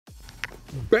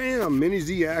Bam! Mini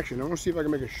Z action. I want to see if I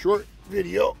can make a short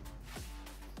video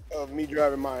of me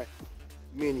driving my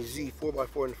Mini Z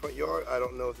 4x4 in the front yard. I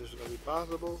don't know if this is going to be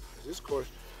possible.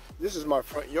 This is my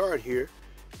front yard here,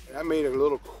 and I made a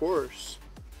little course.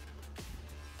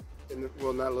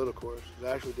 Well, not a little course. It's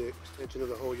actually the extension of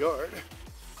the whole yard.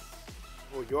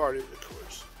 The whole yard is the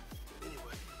course. Anyway,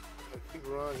 I'm going to keep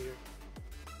around here,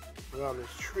 around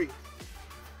this tree,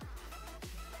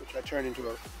 which I turned into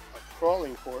a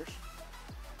crawling course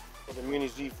for the Mini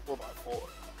Z 4x4.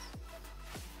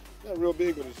 Not real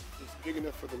big, but it's big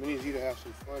enough for the Mini Z to have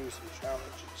some fun and some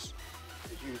challenges.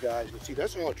 As you guys can see,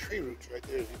 that's all tree roots right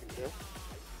there, as you can tell.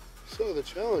 So the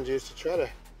challenge is to try to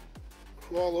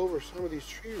crawl over some of these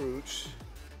tree roots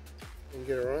and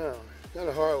get around. It's kind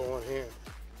of hard with one hand.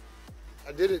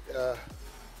 I did it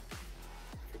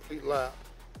complete lap.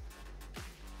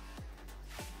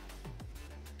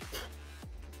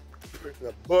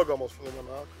 The bug almost flew in my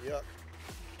mouth. Yuck.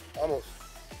 Almost.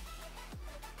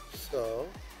 So,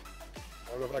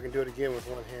 I don't know if I can do it again with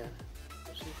one hand.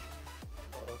 Let's see.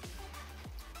 Uh-oh.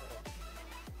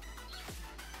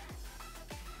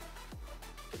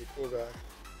 Pretty cool guy.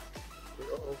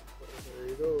 Uh-oh. There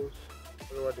he goes.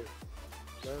 What do?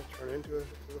 Now turn into the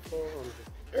fall.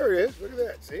 There it is. Look at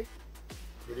that. See?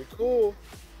 Pretty cool.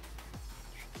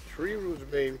 Tree roots,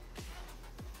 baby.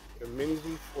 The Mini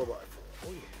Z 4x4.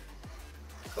 Oh, yeah.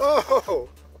 Oh!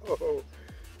 Oh!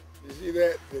 You see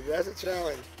that? That's a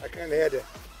challenge. I kind of had to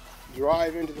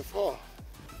drive into the fall,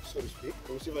 so to speak.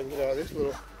 Let me see if I can get out of this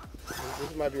little.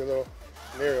 This might be a little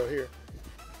scenario here.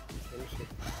 Let me see.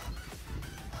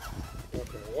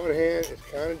 Okay, one hand is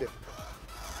kind of difficult.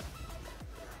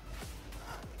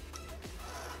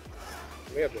 I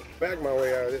may have to back my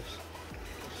way out of this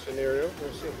scenario.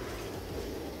 Let's see.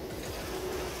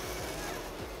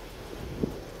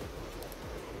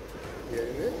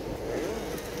 Getting it.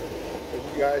 As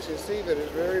you guys can see, that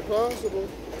it's very possible.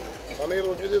 I'm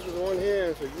able to do this with one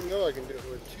hand, so you know I can do it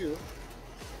with two.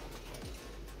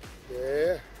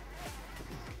 Yeah.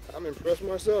 I'm impressed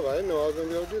myself. I didn't know I was going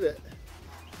to be able to do that.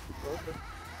 Okay.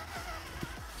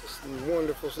 It's a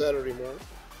wonderful Saturday morning.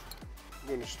 I'm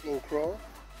doing a slow crawl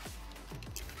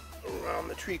around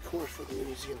the tree course for the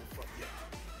Mini Z in the front yard.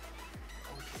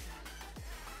 Okay.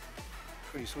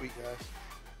 Pretty sweet, guys.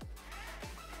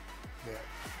 Yeah.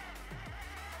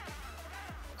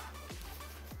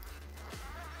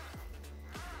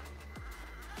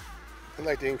 I'd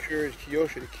like to encourage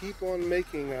Kyosha to keep on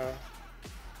making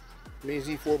Mini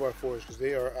Z 4x4s because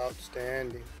they are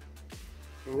outstanding.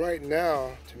 And right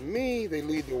now, to me, they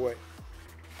lead the way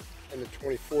in the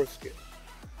 24th scale.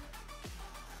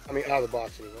 I mean, out of the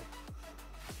box anyway.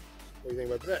 What do you think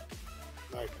about that?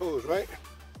 Nice pose, right?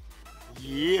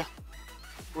 Yeah.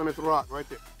 Plymouth Rock right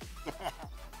there.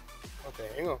 Okay,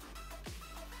 hang on.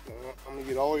 I'm gonna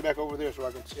get all the way back over there so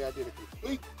I can see I did a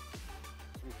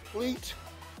complete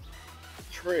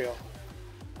trail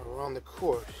around the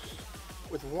course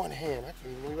with one hand. I can't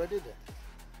even believe I did that.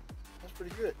 That's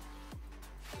pretty good.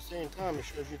 At the same time, it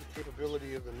shows you the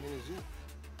capability of the Mini Z.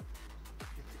 If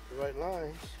you pick the right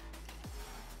lines,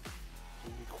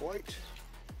 you'll be quite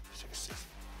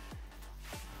successful.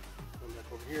 Come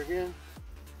back over here again.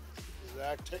 This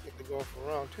is technically going for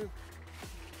round two.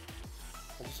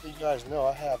 And just so you guys know,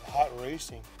 I have hot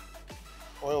racing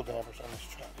oil dampers on this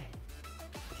truck,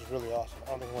 which is really awesome. I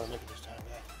don't think I'm going to make it this time,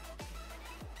 guys.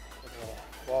 I'm going to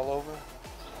fall over.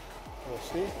 We'll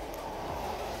see.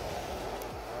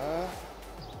 We'll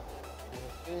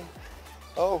see.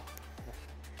 Oh,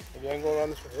 maybe I can go around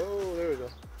this way. Oh, there we go.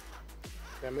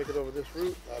 Can I make it over this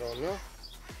route? I don't know.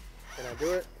 Can I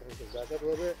do it? Let me back up a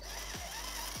little bit.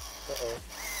 Uh-oh.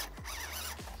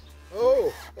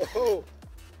 Oh! Oh!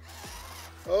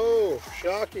 Oh!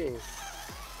 Shocking.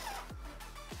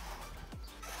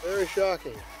 Very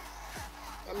shocking.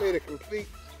 I made a complete...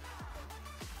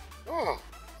 Oh!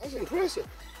 That's impressive.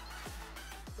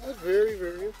 That's very,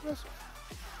 very impressive.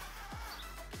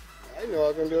 I didn't know I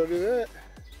was going to be able to do that.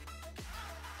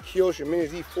 Kyosha Mini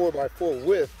Z 4x4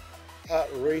 with hot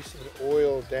racing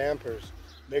oil dampers.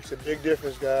 Makes a big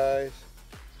difference, guys.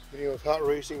 Getting those hot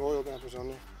racing oil dampers on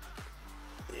there.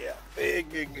 Yeah,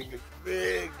 big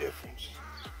difference.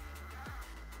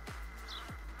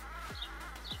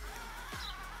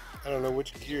 I don't know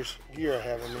which gear I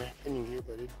have in there, pinion gear,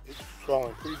 but it's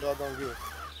crawling pretty doggone good.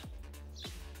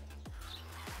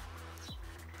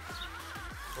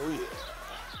 Oh yeah.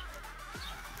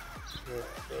 Yeah,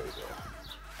 there we go.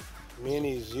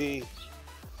 Mini Z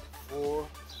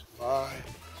 4x4.